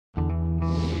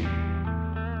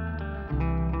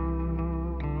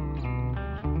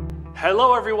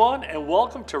Hello everyone and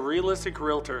welcome to Realistic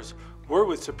Realtors. We're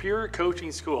with Superior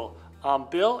Coaching School. I'm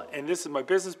Bill and this is my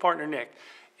business partner Nick.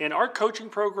 And our coaching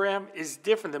program is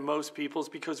different than most people's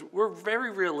because we're very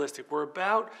realistic. We're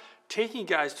about taking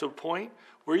guys to a point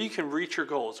where you can reach your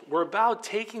goals. We're about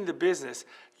taking the business,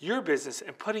 your business,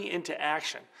 and putting it into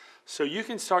action. So you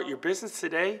can start your business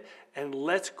today and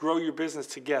let's grow your business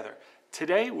together.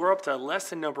 Today, we're up to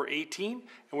lesson number 18, and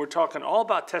we're talking all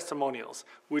about testimonials,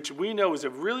 which we know is a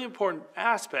really important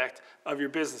aspect of your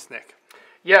business, Nick.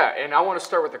 Yeah, and I want to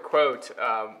start with a quote.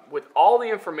 With all the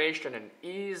information and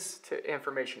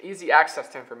easy access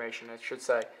to information, I should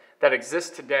say, that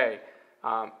exists today,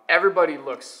 everybody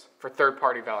looks for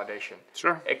third-party validation.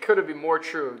 Sure. It couldn't be more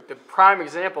true. The prime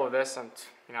example of this, and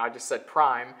I just said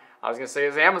prime, I was going to say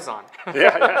is Amazon.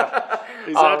 Yeah,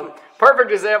 exactly.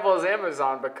 Perfect example is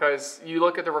Amazon because you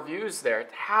look at the reviews there,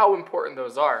 how important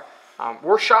those are.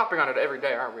 We're shopping on it every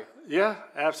day, aren't we? Yeah,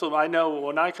 absolutely. I know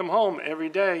when I come home every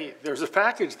day, there's a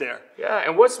package there. Yeah,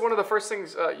 and what's one of the first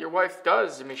things your wife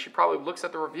does? I mean, she probably looks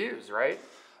at the reviews, right?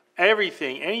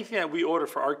 Everything, anything that we order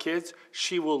for our kids,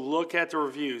 she will look at the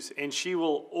reviews and she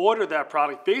will order that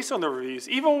product based on the reviews.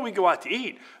 Even when we go out to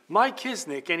eat, my kids,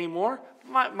 Nick, anymore,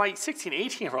 my 16,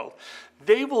 18-year-old,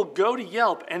 they will go to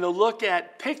Yelp and they'll look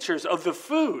at pictures of the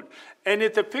food. And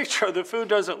if the picture of the food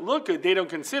doesn't look good, they don't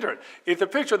consider it. If the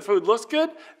picture of the food looks good,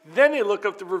 then they look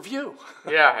up the review.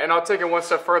 Yeah, and I'll take it one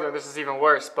step further. This is even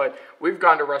worse, but we've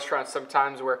gone to restaurants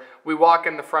sometimes where we walk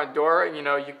in the front door, and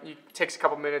it takes a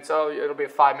couple minutes. Oh, it'll be a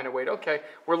 5-minute wait. Okay,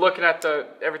 we're looking at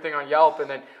everything on Yelp, and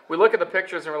then we look at the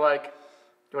pictures, and we're like,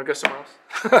 you want to go somewhere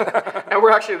else? And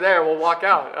we're actually there. We'll walk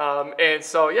out. And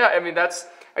so, yeah, I mean, that's,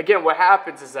 again, what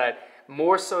happens is that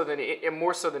more so than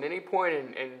any point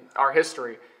in our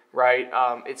history, right?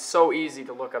 It's so easy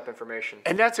to look up information.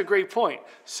 And that's a great point.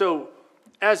 So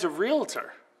as a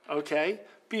realtor, okay,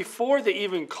 before they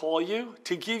even call you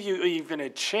to give you even a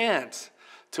chance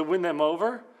to win them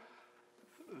over,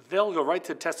 they'll go right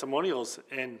to testimonials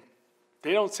and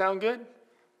they don't sound good.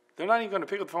 They're not even going to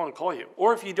pick up the phone and call you.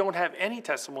 Or if you don't have any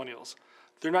testimonials,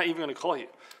 they're not even going to call you.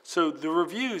 So the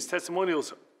reviews,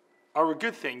 testimonials are a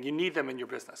good thing. You need them in your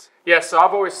business. Yeah, so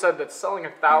I've always said that selling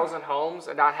 1,000 homes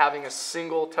and not having a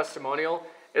single testimonial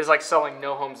is like selling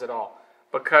no homes at all.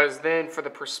 Because then for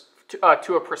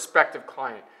to a prospective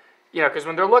client, because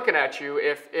when they're looking at you,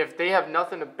 if they have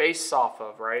nothing to base off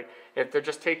of, right? If they're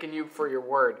just taking you for your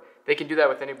word, they can do that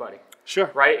with anybody. Sure.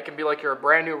 Right? It can be like you're a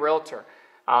brand new realtor.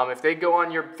 If they go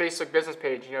on your Facebook business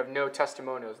page, you have no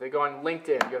testimonials. They go on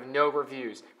LinkedIn, you have no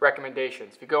reviews,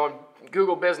 recommendations. If you go on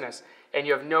Google Business and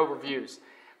you have no reviews,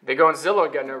 they go on Zillow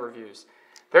and get no reviews.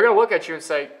 They're going to look at you and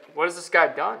say, what has this guy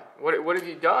done? What have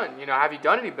you done? Have you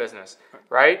done any business?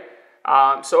 Right?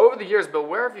 So over the years, Bill,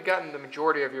 where have you gotten the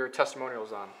majority of your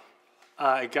testimonials on?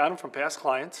 I got them from past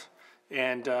clients.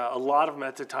 And a lot of them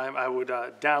at the time I would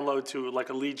download to like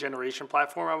a lead generation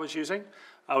platform I was using.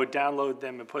 I would download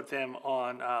them and put them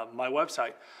on my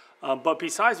website. But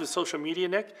besides with social media,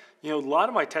 Nick, a lot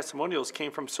of my testimonials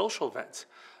came from social events.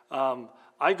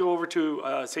 I go over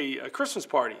to, say, a Christmas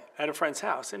party at a friend's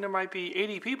house, and there might be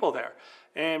 80 people there.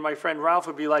 And my friend Ralph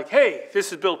would be like, hey,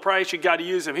 this is Bill Price. You got to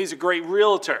use him. He's a great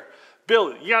realtor.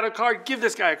 Bill, you got a card? Give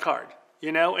this guy a card.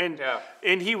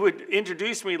 And he would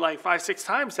introduce me like 5-6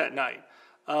 times that night.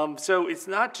 So it's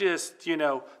not just,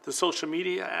 the social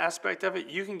media aspect of it.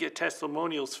 You can get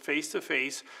testimonials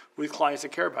face-to-face with clients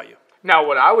that care about you. Now,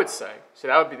 what I would say, so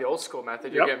that would be the old school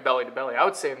method. You're getting belly to belly. I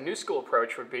would say a new school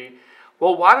approach would be,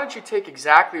 well, why don't you take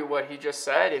exactly what he just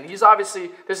said? And he's obviously,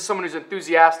 this is someone who's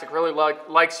enthusiastic, really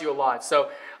likes you a lot. So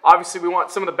obviously we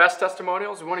want some of the best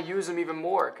testimonials. We want to use them even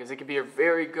more because it can be a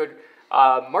very good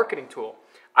marketing tool.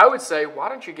 I would say, why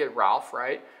don't you get Ralph,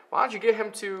 right? Why don't you get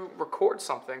him to record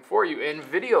something for you in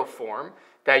video form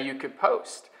that you could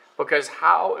post? Because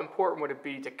how important would it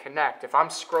be to connect? If I'm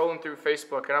scrolling through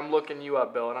Facebook and I'm looking you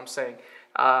up, Bill, and I'm saying,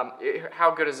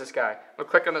 how good is this guy? I'll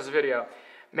click on this video.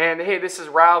 Man, hey, this is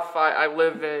Ralph. I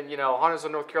live in,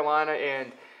 Huntersville, North Carolina,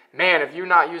 and man, if you're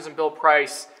not using Bill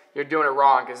Price, you're doing it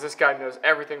wrong because this guy knows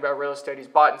everything about real estate.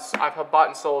 I've bought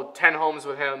and sold 10 homes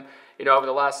with him, over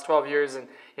the last 12 years, and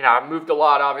I've moved a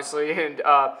lot, obviously, and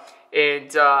I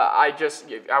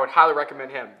would highly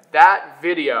recommend him. That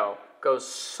video goes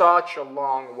such a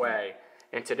long way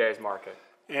in today's market.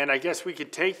 And I guess we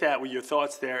could take that with your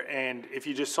thoughts there, and if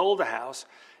you just sold a house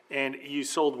and you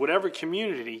sold whatever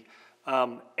community,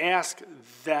 ask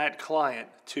that client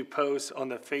to post on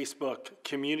the Facebook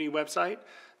community website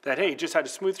that, hey, just had a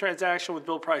smooth transaction with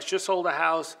Bill Price, just sold a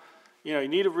house, you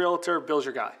need a realtor, Bill's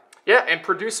your guy. Yeah, and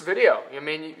produce video. I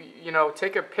mean,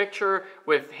 take a picture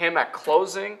with him at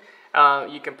closing.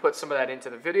 You can put some of that into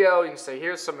the video. You can say,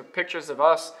 here's some pictures of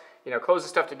us, closing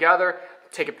stuff together.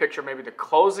 Take a picture of maybe the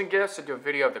closing gifts, and do a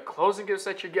video of the closing gifts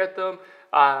that you get them.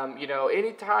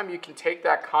 Anytime you can take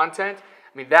that content,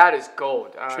 I mean, that is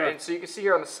gold. Sure. And so you can see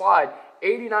here on the slide,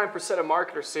 89% of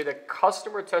marketers say that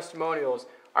customer testimonials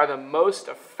are the most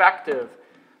effective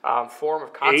form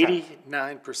of content.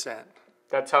 89%.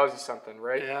 That tells you something,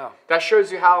 right? Yeah. That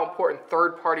shows you how important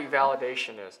third-party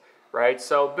validation is, right?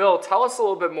 So, Bill, tell us a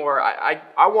little bit more.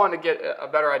 I want to get a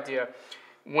better idea.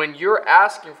 When you're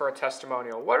asking for a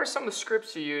testimonial, what are some of the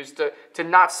scripts you use to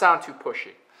not sound too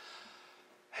pushy?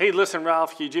 Hey, listen,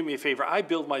 Ralph, can you do me a favor? I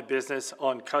build my business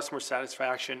on customer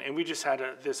satisfaction, and we just had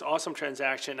this awesome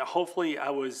transaction. Hopefully, I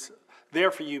was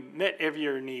there for you, met every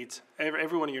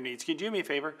one of your needs. Can you do me a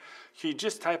favor? Can you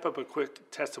just type up a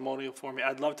quick testimonial for me?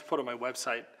 I'd love to put it on my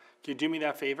website. Can you do me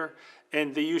that favor?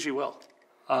 And they usually will.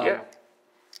 Yeah.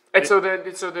 And so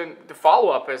then the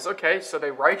follow-up is, okay, so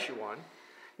they write you one.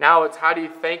 Now it's, how do you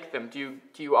thank them? Do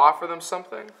you offer them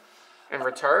something in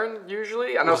return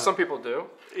usually? I know some people do.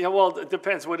 Yeah, well, it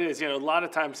depends what it is. A lot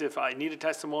of times if I need a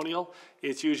testimonial,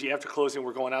 it's usually after closing.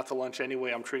 We're going out to lunch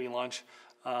anyway. I'm treating lunch,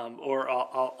 or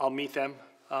I'll meet them.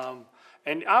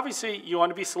 And obviously, you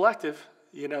want to be selective.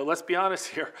 Let's be honest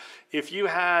here. If you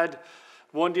had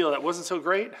one deal that wasn't so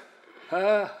great,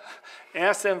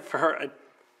 ask them for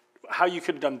how you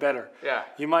could have done better. Yeah.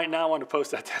 You might not want to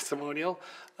post that testimonial.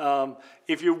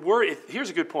 If you're worried, here's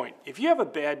a good point. If you have a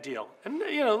bad deal, and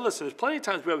listen, there's plenty of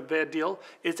times we have a bad deal,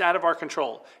 it's out of our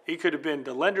control. It could have been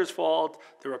the lender's fault,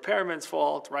 the repairman's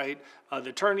fault, right? The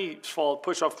attorney's fault,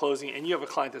 push off closing, and you have a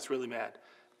client that's really mad.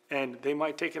 And they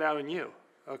might take it out on you,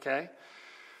 okay?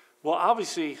 Well,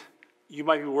 obviously, you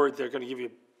might be worried they're going to give you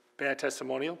a bad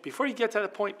testimonial. Before you get to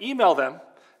that point, email them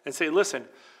and say, listen,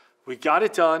 we got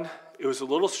it done. It was a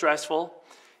little stressful.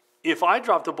 If I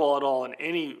dropped the ball at all in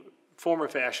any form or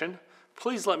fashion,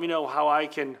 please let me know how I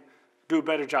can do a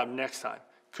better job next time.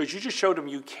 Because you just showed them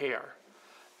you care.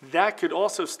 That could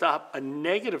also stop a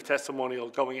negative testimonial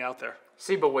going out there.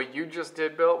 See, but what you just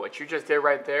did, Bill, what you just did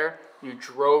right there, you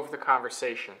drove the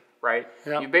conversation, right?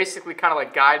 Yep. You basically kind of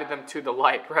like guided them to the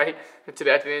light, right? At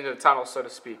the end of the tunnel, so to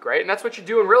speak, right? And that's what you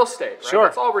do in real estate, right? Sure.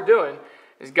 That's all we're doing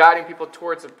is guiding people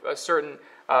towards a certain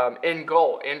end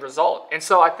goal, end result. And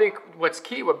so I think what's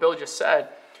key, what Bill just said,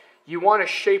 you want to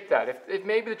shape that. If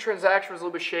maybe the transaction was a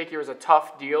little bit shaky, it was a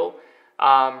tough deal,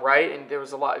 right? And there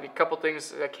was a couple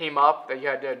things that came up that you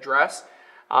had to address.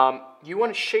 You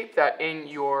want to shape that in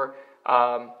your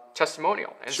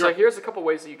testimonial. And Sure. so here's a couple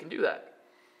ways that you can do that.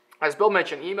 As Bill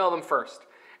mentioned, email them first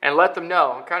and let them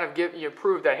know and kind of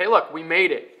prove that, hey, look, we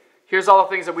made it. Here's all the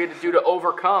things that we had to do to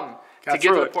overcome to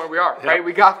get to the point we are, Yep. right?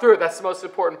 We got through it. That's the most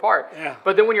important part. Yeah.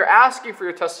 But then when you're asking for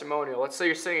your testimonial, let's say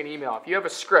you're sending an email. If you have a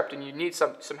script and you need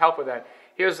some help with that,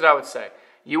 here's what I would say.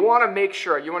 You want to make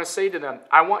sure, you want to say to them,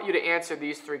 I want you to answer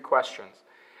these 3 questions.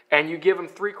 And you give them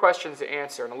 3 questions to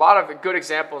answer. And a lot of good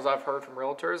examples I've heard from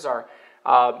realtors are,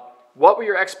 what were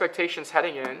your expectations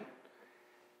heading in?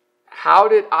 How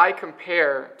did I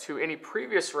compare to any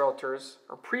previous realtors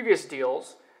or previous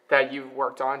deals that you've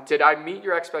worked on? Did I meet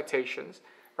your expectations,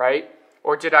 right?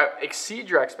 Or did I exceed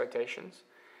your expectations?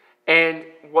 And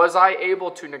was I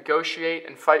able to negotiate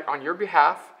and fight on your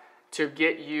behalf to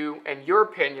get you, in your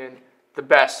opinion, the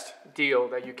best deal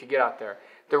that you could get out there?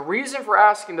 The reason for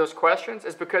asking those questions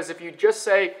is because if you just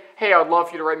say, hey, I would love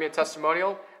for you to write me a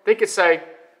testimonial, they could say,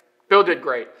 Bill did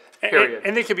great, period.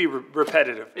 And they could be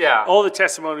repetitive. Yeah. All the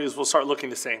testimonials will start looking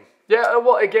the same. Yeah,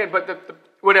 well, again, but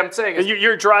what I'm saying is, And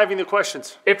you're driving the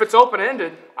questions. if it's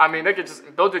open-ended, I mean, they could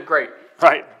just, Bill did great.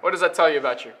 Right. What does that tell you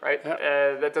about you, right?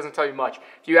 Yep. That doesn't tell you much.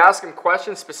 If you ask them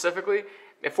questions specifically,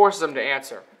 it forces them to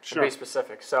answer, to Sure. be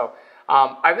specific. So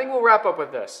I think we'll wrap up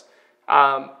with this.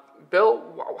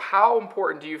 Bill, how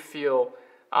important do you feel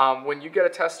when you get a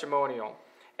testimonial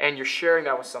and you're sharing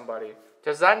that with somebody?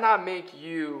 Does that not make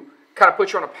you kind of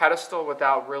put you on a pedestal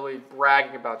without really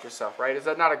bragging about yourself, right? Is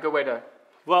that not a good way to...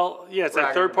 Well, yeah, it's that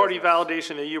Bragging third-party business.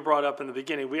 validation that you brought up in the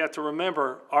beginning. We have to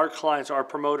remember our clients are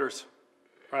promoters,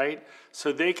 right?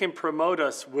 So they can promote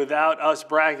us without us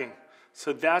bragging.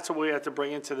 So that's what we have to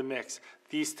bring into the mix.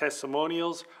 These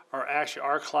testimonials are actually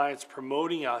our clients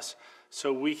promoting us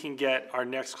so we can get our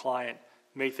next client,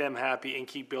 make them happy, and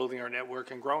keep building our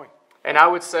network and growing. And I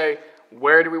would say,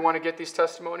 where do we want to get these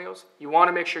testimonials? You want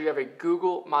to make sure you have a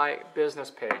Google My Business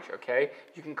page, okay?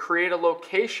 You can create a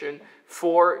location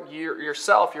for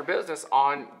yourself, your business,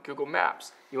 on Google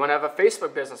Maps. You want to have a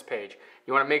Facebook business page.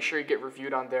 You want to make sure you get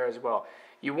reviewed on there as well.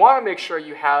 You want to make sure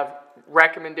you have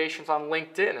recommendations on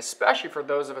LinkedIn, especially for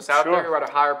those of us out there who are at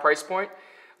a higher price point.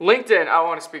 LinkedIn, I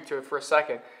want to speak to it for a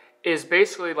second. is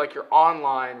basically like your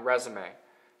online resume,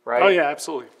 right? Oh yeah,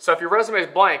 absolutely. So if your resume is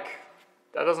blank,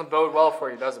 that doesn't bode well for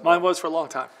you, does it? Mine was for a long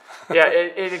time. Yeah,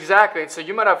 exactly. And so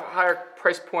you might have higher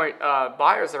price point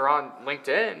buyers that are on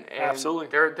LinkedIn, and Absolutely.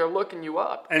 they're looking you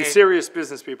up. And serious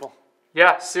business people.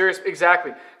 Yeah, serious,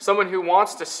 exactly. Someone who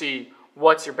wants to see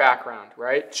what's your background,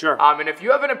 right? Sure. And if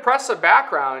you have an impressive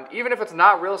background, even if it's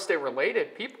not real estate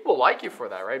related, people will like you for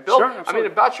that, right? Bill, Sure, I absolutely.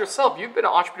 mean, about yourself, you've been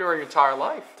an entrepreneur your entire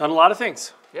life. Done a lot of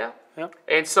things. Yeah. Yep.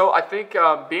 And so I think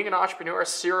being an entrepreneur, a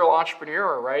serial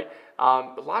entrepreneur, right?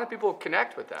 A lot of people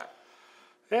connect with that.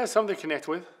 Yeah, something to connect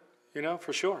with,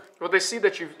 for sure. Well, they see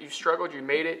that you've struggled, you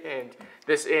made it,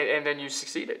 and then you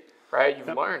succeeded, right? You've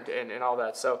learned and all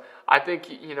that. So I think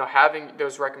having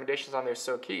those recommendations on there is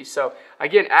so key. So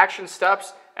again, action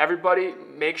steps. Everybody,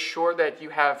 make sure that you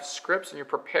have scripts and you're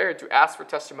prepared to ask for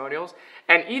testimonials.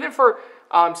 And even for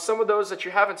some of those that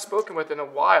you haven't spoken with in a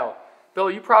while, Bill,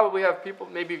 you probably have people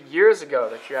maybe years ago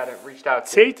that you hadn't reached out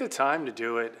to. Take the time to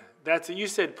do it. You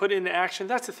said put it into action.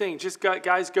 That's the thing. Just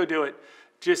guys, go do it.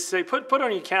 Just say put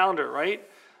on your calendar, right?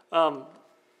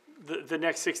 The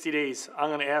next 60 days, I'm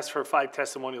going to ask for 5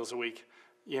 testimonials a week.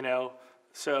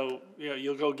 So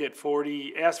you'll go get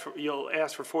 40. You'll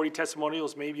ask for 40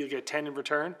 testimonials. Maybe you'll get 10 in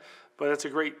return. But that's a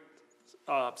great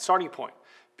starting point,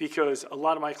 because a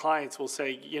lot of my clients will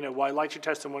say, well, I liked your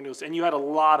testimonials, and you had a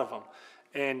lot of them.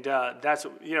 And that's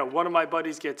one of my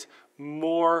buddies gets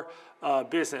more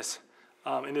business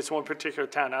in this one particular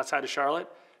town outside of Charlotte.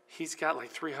 He's got like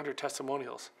 300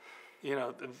 testimonials.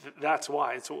 That's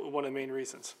why. It's one of the main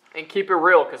reasons. And keep it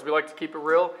real, because we like to keep it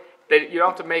real. You don't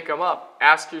have to make them up.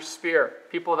 Ask your sphere.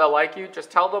 People that like you,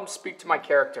 just tell them, speak to my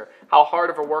character, how hard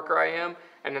of a worker I am,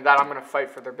 and that I'm going to fight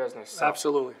for their business. So,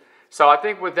 absolutely. So I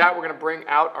think with that, we're going to bring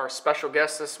out our special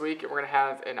guest this week, and we're going to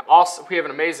have we have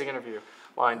an amazing interview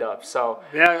lined up. So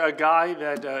yeah, a guy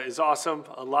that is awesome.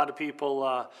 A lot of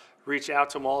people reach out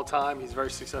to him all the time. He's a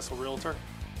very successful realtor.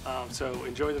 So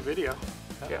enjoy the video.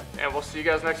 Yeah, and we'll see you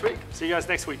guys next week. See you guys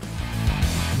next week.